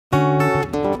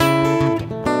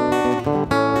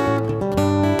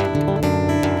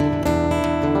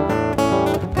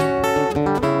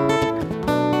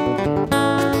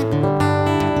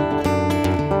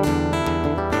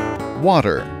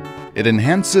Water. It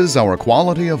enhances our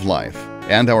quality of life,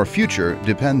 and our future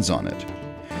depends on it.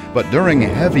 But during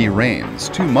heavy rains,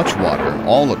 too much water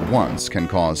all at once can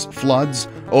cause floods,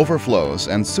 overflows,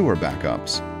 and sewer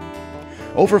backups.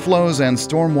 Overflows and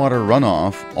stormwater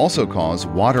runoff also cause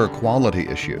water quality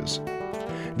issues.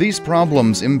 These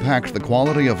problems impact the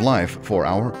quality of life for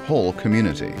our whole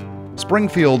community.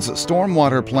 Springfield's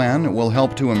Stormwater Plan will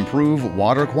help to improve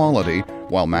water quality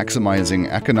while maximizing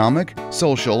economic,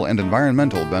 social, and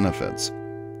environmental benefits.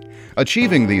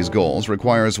 Achieving these goals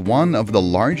requires one of the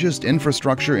largest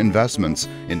infrastructure investments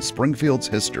in Springfield's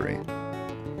history.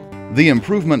 The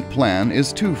improvement plan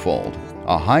is twofold.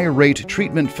 A high-rate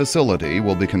treatment facility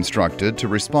will be constructed to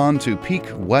respond to peak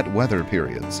wet weather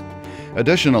periods.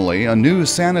 Additionally, a new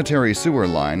sanitary sewer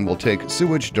line will take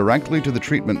sewage directly to the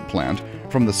treatment plant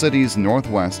from the city's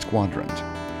northwest quadrant.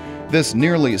 This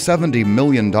nearly $70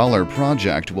 million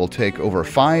project will take over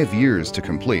 5 years to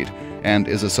complete and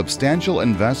is a substantial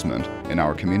investment in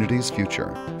our community's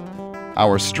future.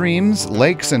 Our streams,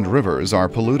 lakes, and rivers are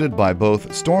polluted by both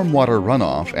stormwater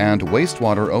runoff and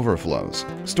wastewater overflows.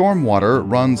 Stormwater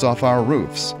runs off our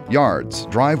roofs, yards,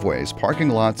 driveways, parking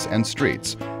lots, and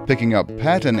streets, picking up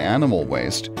pet and animal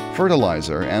waste,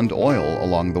 fertilizer, and oil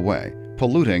along the way,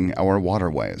 polluting our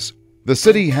waterways. The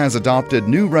city has adopted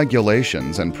new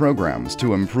regulations and programs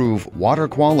to improve water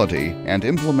quality and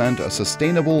implement a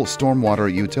sustainable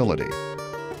stormwater utility.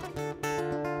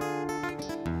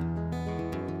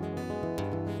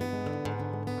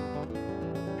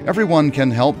 Everyone can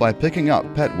help by picking up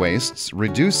pet wastes,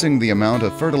 reducing the amount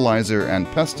of fertilizer and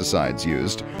pesticides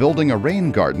used, building a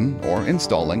rain garden, or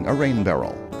installing a rain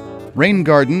barrel. Rain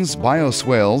gardens,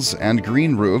 bioswales, and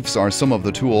green roofs are some of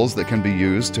the tools that can be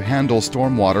used to handle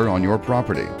stormwater on your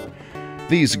property.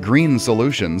 These green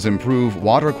solutions improve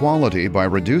water quality by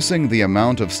reducing the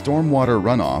amount of stormwater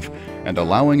runoff and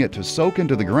allowing it to soak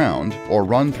into the ground or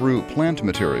run through plant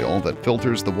material that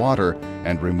filters the water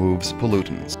and removes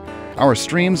pollutants. Our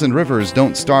streams and rivers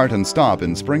don't start and stop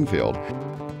in Springfield.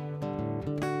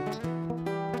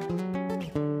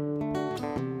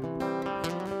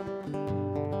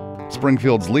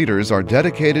 Springfield's leaders are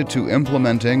dedicated to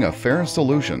implementing a fair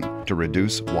solution to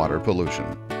reduce water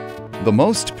pollution. The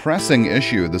most pressing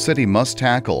issue the city must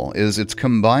tackle is its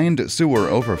combined sewer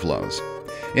overflows.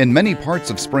 In many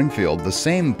parts of Springfield, the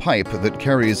same pipe that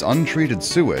carries untreated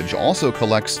sewage also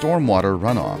collects stormwater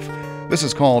runoff. This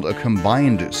is called a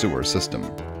combined sewer system.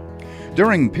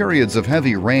 During periods of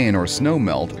heavy rain or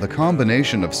snowmelt, the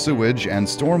combination of sewage and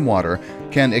stormwater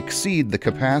can exceed the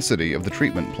capacity of the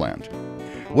treatment plant.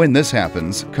 When this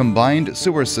happens, combined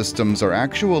sewer systems are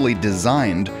actually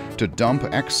designed to dump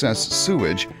excess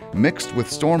sewage mixed with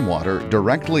stormwater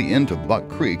directly into Buck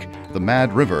Creek, the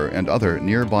Mad River, and other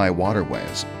nearby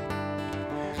waterways.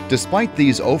 Despite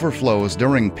these overflows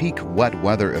during peak wet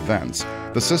weather events,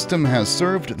 the system has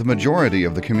served the majority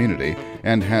of the community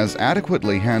and has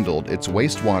adequately handled its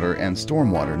wastewater and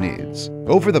stormwater needs.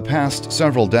 Over the past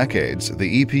several decades,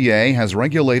 the EPA has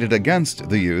regulated against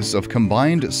the use of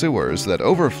combined sewers that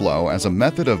overflow as a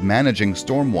method of managing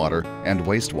stormwater and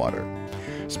wastewater.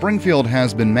 Springfield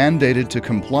has been mandated to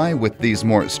comply with these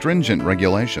more stringent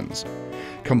regulations.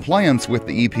 Compliance with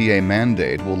the EPA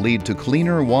mandate will lead to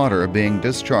cleaner water being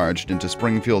discharged into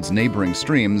Springfield's neighboring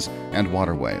streams and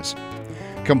waterways.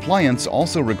 Compliance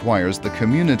also requires the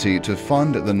community to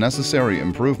fund the necessary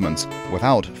improvements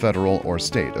without federal or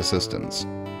state assistance.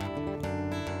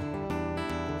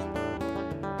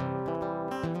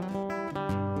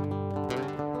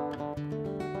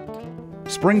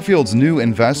 Springfield's new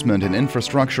investment in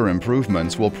infrastructure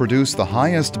improvements will produce the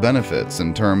highest benefits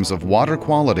in terms of water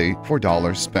quality for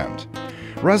dollars spent.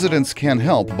 Residents can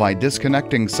help by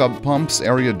disconnecting sub pumps,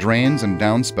 area drains, and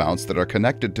downspouts that are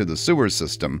connected to the sewer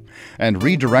system and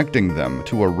redirecting them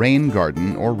to a rain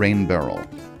garden or rain barrel.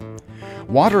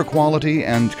 Water quality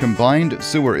and combined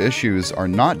sewer issues are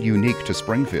not unique to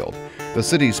Springfield. The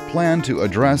city's plan to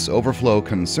address overflow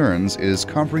concerns is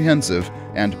comprehensive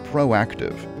and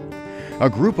proactive. A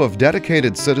group of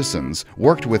dedicated citizens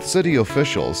worked with city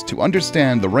officials to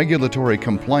understand the regulatory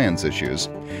compliance issues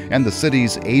and the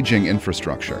city's aging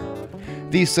infrastructure.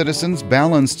 These citizens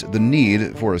balanced the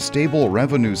need for a stable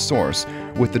revenue source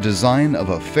with the design of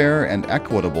a fair and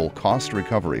equitable cost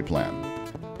recovery plan.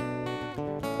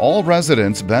 All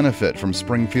residents benefit from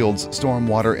Springfield's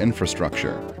stormwater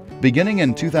infrastructure. Beginning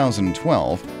in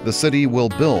 2012, the city will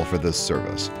bill for this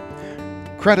service.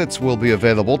 Credits will be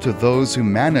available to those who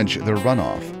manage their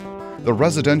runoff. The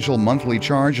residential monthly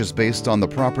charge is based on the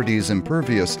property's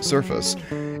impervious surface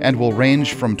and will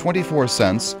range from 24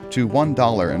 cents to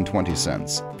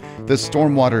 $1.20. This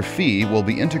stormwater fee will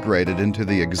be integrated into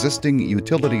the existing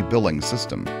utility billing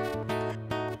system.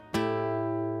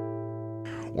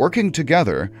 Working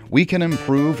together, we can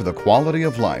improve the quality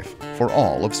of life for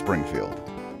all of Springfield.